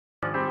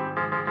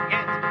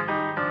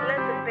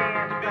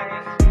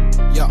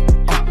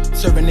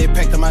serving it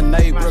packed to my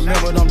neighbor.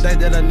 Remember them days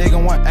that a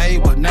nigga want A,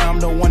 but now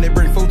I'm the one that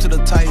bring food to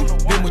the table.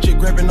 Been with you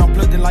grabbing, I'm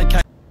plugged in like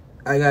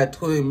I got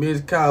 20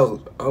 missed calls.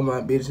 All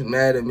my bitches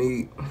mad at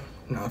me.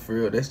 Nah, for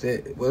real, that's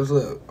that. What's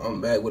up? I'm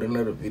back with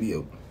another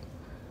video.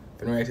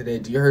 Finna react to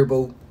that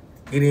Herbo.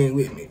 Get in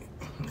with me.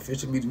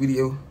 Official music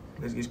video.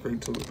 Let's get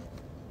straight to it.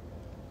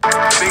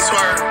 Big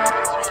swerve.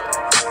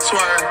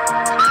 Swerve.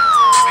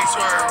 Big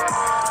swerve.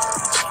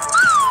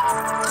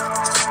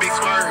 Big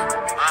swerve.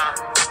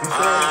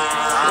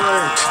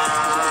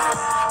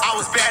 I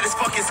was bad as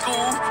fuck in school,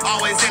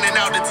 always in and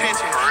out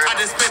detention. I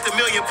just spent $1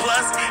 million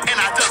plus, and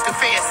I ducked the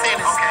Fed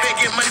sentence. Been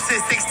getting money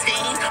since 16.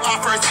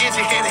 Our first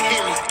engine had to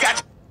hit me. Got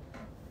you.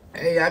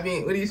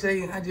 Hey, what do you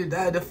say? I just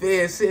died the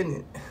Fed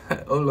sentence.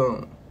 Hold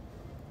on.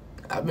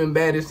 I've been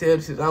bad as hell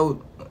since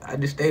I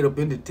just stayed up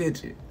in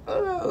detention.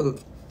 Oh,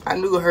 I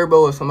knew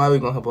Herbo or somebody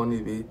was gonna hop on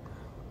this bitch.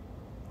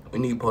 We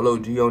need Polo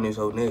G on this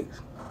whole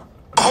next.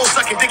 Whole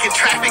sucking dick in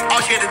traffic, all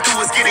you had to do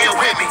was get in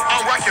with me.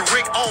 I'm rocking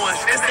Rick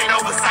Owens, this ain't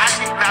no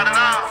Versace, not at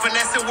all.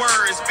 Finessing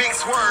words, big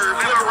swerve,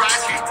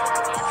 Liberace.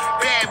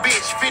 Bad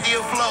bitch, 50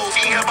 of flow,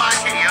 eat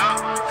hibachi,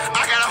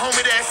 I got a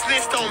homie that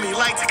snitched on me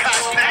like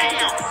Takashi.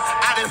 Damn,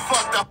 I done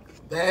fucked up.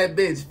 Bad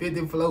bitch,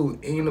 50 flow,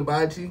 eating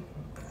hibachi.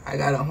 I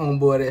got a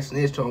homeboy that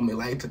snitched on me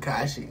like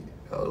Takashi.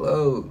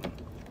 Hello.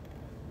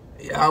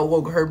 Y'all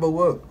woke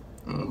Herbo up.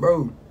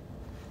 Bro.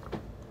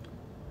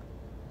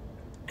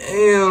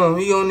 Damn,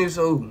 he on this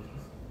hoe.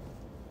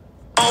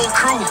 Old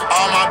crew,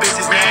 all my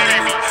bitches mad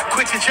at me.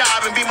 Quit your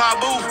job and be my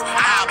boo.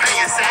 I'll pay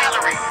your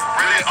salary.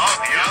 Really up,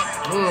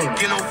 yeah.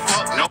 Get no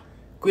fuck, no.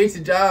 Quit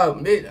your job,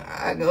 bitch.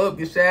 I can up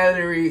your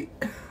salary.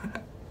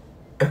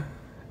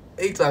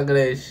 He talking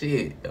that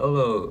shit.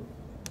 Hello.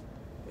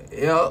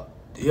 Yup.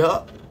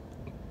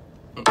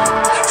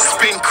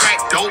 Spin crack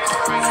dope,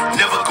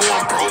 never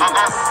going broke.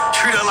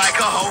 Treat her like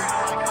a hoe,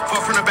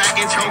 fuck from the back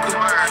and choke her.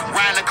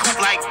 Riding a coupe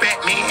like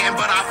Batman,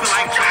 but I feel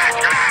like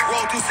Joker.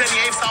 Roll through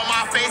 78 on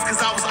my face, cause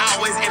I was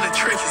always in the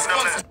trenches.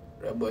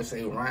 That boy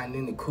say riding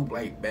in the coupe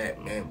like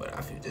Batman, but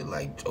I feel just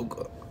like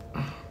Joker.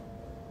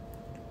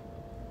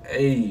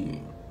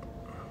 Hey,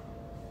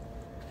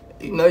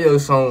 you know your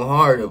song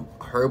hard if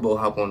Herbo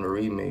hop on the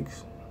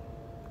remix.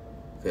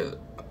 Cause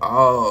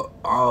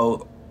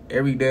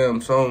every damn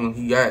song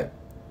he got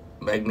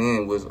back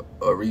then was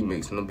a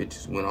remix, and them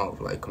bitches went off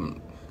like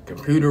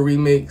computer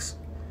remix.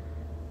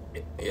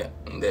 Yeah,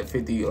 that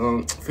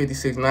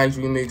 56 Nights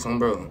remix on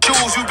bro.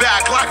 Choose you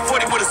back Glock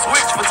 40 with a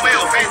switch for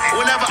 12.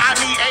 Whenever I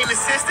need aid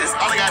assistance,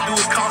 all I gotta do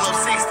is call up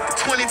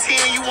 60.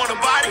 2010, you want a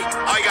body?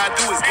 All you gotta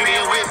do is get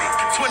in with me.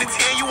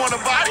 2010, you want a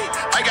body?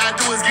 All you gotta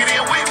do is get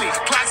in with me.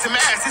 Clocks and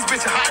masks, this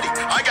bitch a hottie.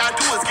 All you gotta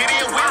do is get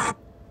in with me.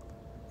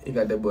 He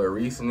got that boy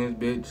Reese in this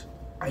bitch.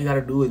 All you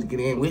gotta do is get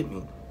in with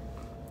me.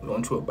 You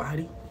want to a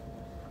body?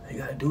 All you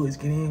gotta do is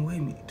get in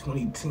with me.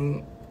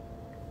 2010,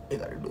 all you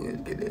gotta do is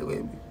get in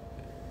with me.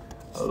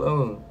 Hold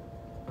on.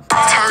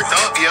 Turned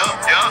up, yeah.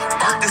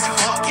 Burnt as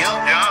fuck,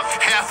 yeah.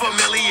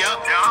 $500,000,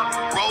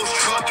 yeah. Rose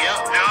truck,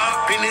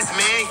 yeah.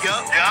 Businessman,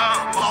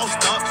 yeah.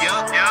 Bossed up,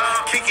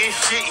 yeah. Kicking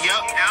shit,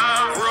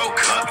 yeah. World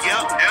Cup,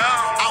 yeah.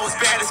 I was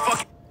bad as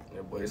fuck.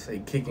 That boy say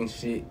kicking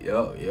shit,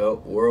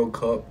 yup. World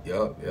Cup,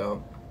 yup.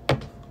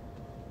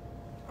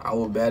 I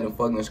was bad in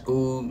fucking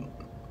school.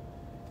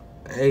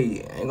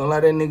 Hey, ain't gonna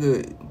lie, that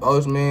nigga,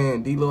 Boss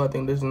Man, D-Lo, I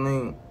think that's his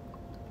name.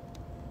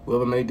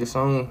 Whoever made this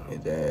song,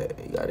 is that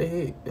he got a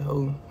hit the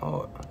whole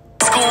hard.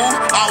 School,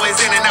 always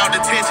in and out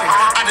detention.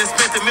 I just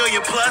spent $1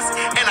 million plus,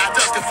 and I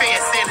ducked the Fed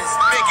sentence.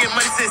 Been getting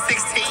money since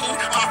 16.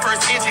 Our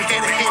first engine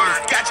had to hit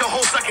me. Got your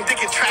whole sucking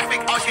dick in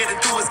traffic. All you had to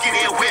do was get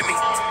in with me.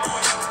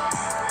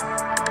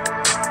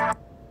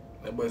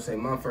 That boy say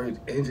my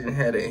first engine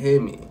had to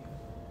hit me.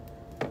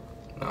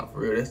 Nah, for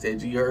real, that's that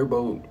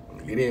Herbo.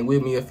 Get in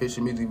with me,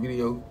 official music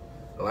video.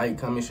 Like,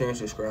 comment, share, and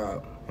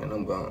subscribe. And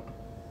I'm gone.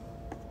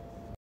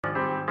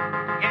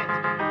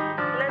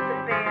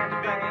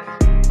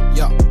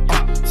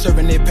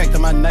 serving it packed to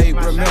my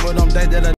neighbor. Remember them days that